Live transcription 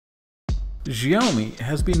Xiaomi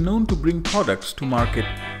has been known to bring products to market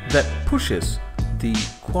that pushes the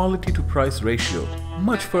quality to price ratio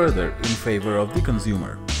much further in favor of the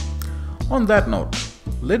consumer. On that note,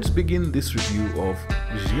 let's begin this review of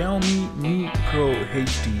Xiaomi Mi Pro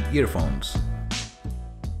HD earphones.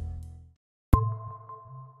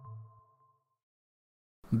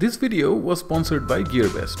 This video was sponsored by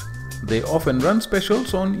GearBest. They often run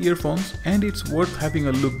specials on earphones and it's worth having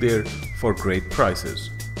a look there for great prices.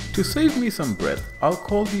 To save me some breath, I'll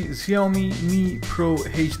call the Xiaomi Mi Pro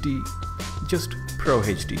HD just Pro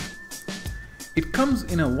HD. It comes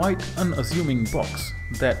in a white unassuming box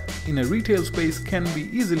that in a retail space can be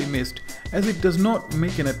easily missed as it does not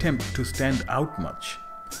make an attempt to stand out much.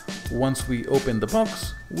 Once we open the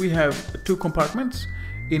box, we have two compartments.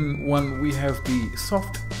 In one we have the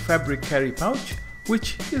soft fabric carry pouch,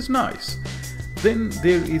 which is nice. Then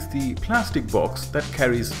there is the plastic box that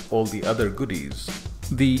carries all the other goodies.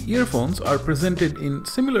 The earphones are presented in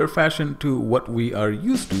similar fashion to what we are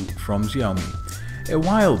used to from Xiaomi. A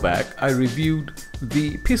while back I reviewed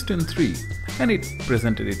the Piston 3 and it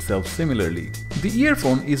presented itself similarly. The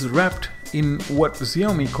earphone is wrapped in what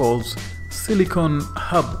Xiaomi calls silicon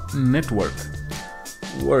hub network.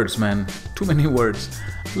 Words, man, too many words.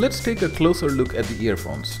 Let's take a closer look at the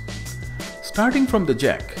earphones. Starting from the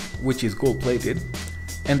jack, which is gold plated,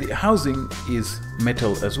 and the housing is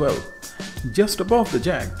metal as well. Just above the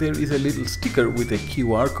jack there is a little sticker with a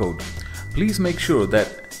QR code. Please make sure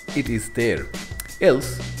that it is there,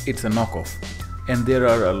 else it's a knockoff. And there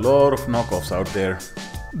are a lot of knockoffs out there.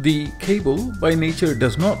 The cable by nature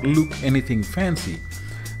does not look anything fancy.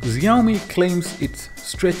 Xiaomi claims it's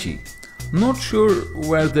stretchy. Not sure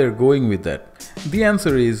where they're going with that. The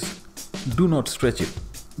answer is, do not stretch it.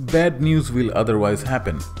 Bad news will otherwise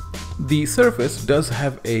happen. The surface does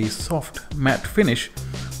have a soft matte finish,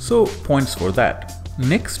 so points for that.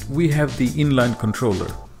 Next we have the inline controller.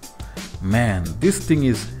 Man, this thing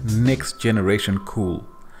is next generation cool.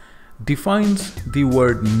 Defines the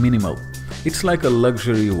word minimal. It's like a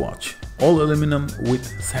luxury watch, all aluminum with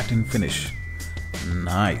satin finish.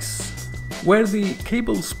 Nice. Where the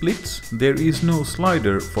cable splits, there is no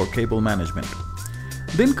slider for cable management.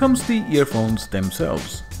 Then comes the earphones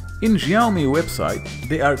themselves. In Xiaomi website,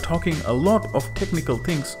 they are talking a lot of technical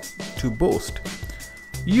things to boast.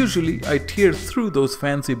 Usually I tear through those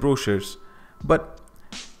fancy brochures, but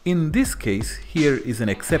in this case here is an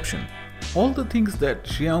exception. All the things that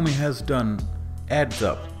Xiaomi has done adds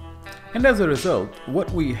up. And as a result,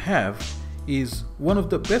 what we have is one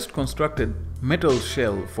of the best constructed metal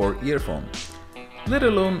shell for earphone, let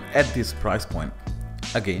alone at this price point.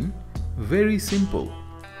 Again, very simple,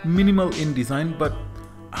 minimal in design, but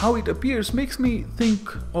how it appears makes me think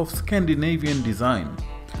of Scandinavian design.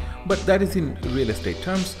 But that is in real estate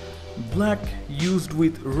terms. Black used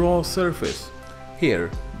with raw surface.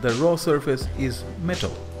 Here, the raw surface is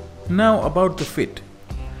metal. Now about the fit.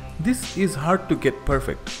 This is hard to get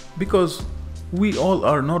perfect because we all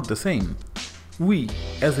are not the same. We,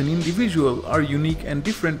 as an individual, are unique and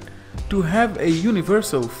different. To have a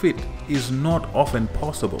universal fit is not often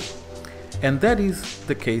possible. And that is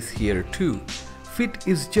the case here too. Fit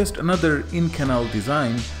is just another in-canal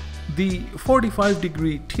design. The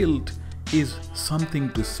 45-degree tilt is something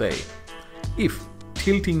to say. If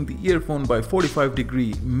tilting the earphone by 45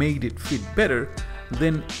 degree made it fit better,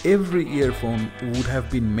 then every earphone would have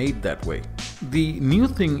been made that way. The new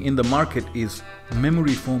thing in the market is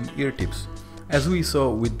memory foam ear tips, as we saw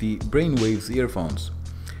with the Brainwaves earphones.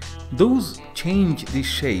 Those change the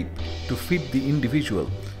shape to fit the individual,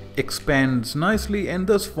 expands nicely and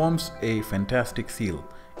thus forms a fantastic seal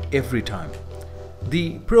every time.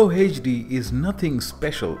 The Pro HD is nothing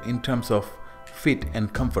special in terms of fit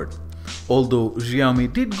and comfort, although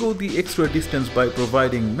Xiaomi did go the extra distance by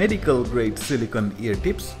providing medical grade silicone ear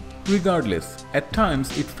tips. Regardless, at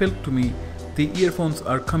times it felt to me the earphones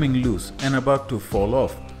are coming loose and about to fall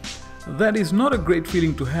off. That is not a great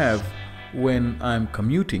feeling to have when I'm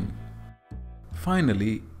commuting.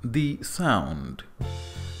 Finally, the sound.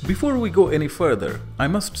 Before we go any further, I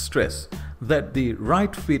must stress that the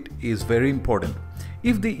right fit is very important.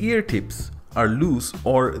 If the ear tips are loose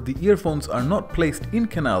or the earphones are not placed in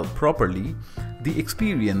canal properly, the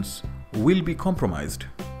experience will be compromised.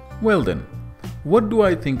 Well then, what do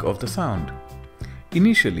I think of the sound?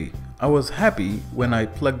 Initially, I was happy when I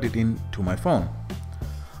plugged it into my phone.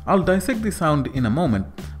 I'll dissect the sound in a moment,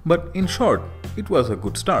 but in short, it was a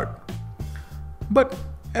good start. But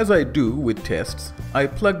as I do with tests, I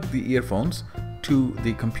plugged the earphones to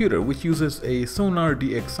the computer, which uses a Sonar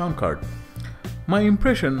DX sound card. My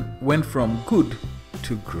impression went from good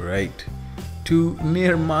to great to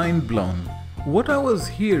near mind blown. What I was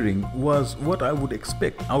hearing was what I would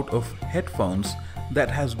expect out of headphones that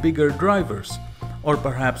has bigger drivers, or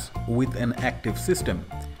perhaps with an active system.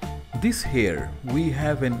 This here, we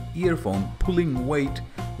have an earphone pulling weight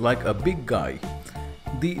like a big guy.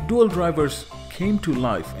 The dual drivers came to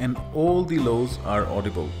life and all the lows are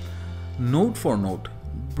audible, note for note,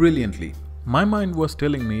 brilliantly. My mind was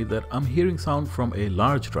telling me that I'm hearing sound from a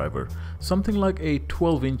large driver, something like a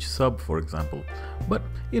 12-inch sub for example, but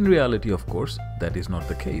in reality of course that is not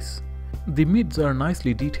the case. The mids are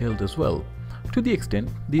nicely detailed as well, to the extent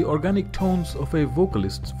the organic tones of a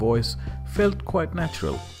vocalist's voice felt quite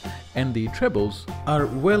natural, and the trebles are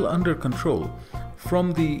well under control,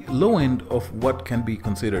 from the low end of what can be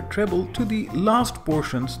considered treble to the last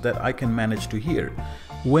portions that I can manage to hear.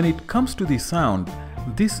 When it comes to the sound,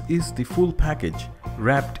 this is the full package,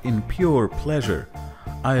 wrapped in pure pleasure.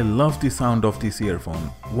 I love the sound of this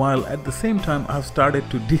earphone, while at the same time I've started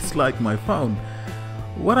to dislike my phone.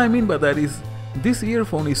 What I mean by that is, this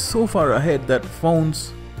earphone is so far ahead that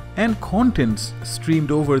phones and contents streamed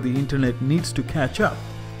over the internet needs to catch up.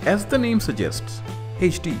 As the name suggests,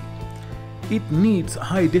 HD. It needs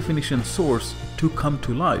high definition source to come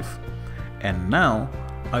to life. And now,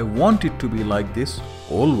 I want it to be like this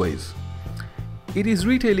always. It is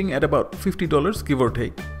retailing at about $50 give or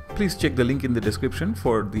take. Please check the link in the description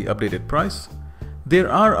for the updated price.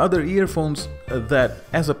 There are other earphones that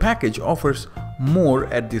as a package offers more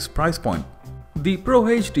at this price point. The Pro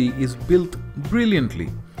HD is built brilliantly,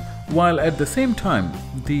 while at the same time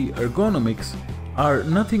the ergonomics are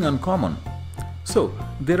nothing uncommon. So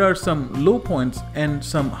there are some low points and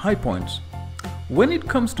some high points. When it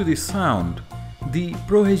comes to the sound, the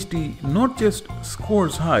Pro HD not just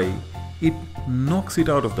scores high, it knocks it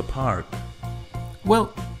out of the park.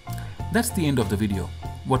 Well, that's the end of the video.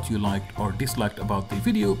 What you liked or disliked about the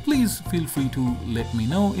video, please feel free to let me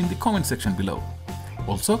know in the comment section below.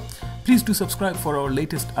 Also, please do subscribe for our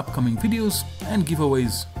latest upcoming videos and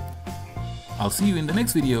giveaways. I'll see you in the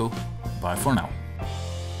next video. Bye for now.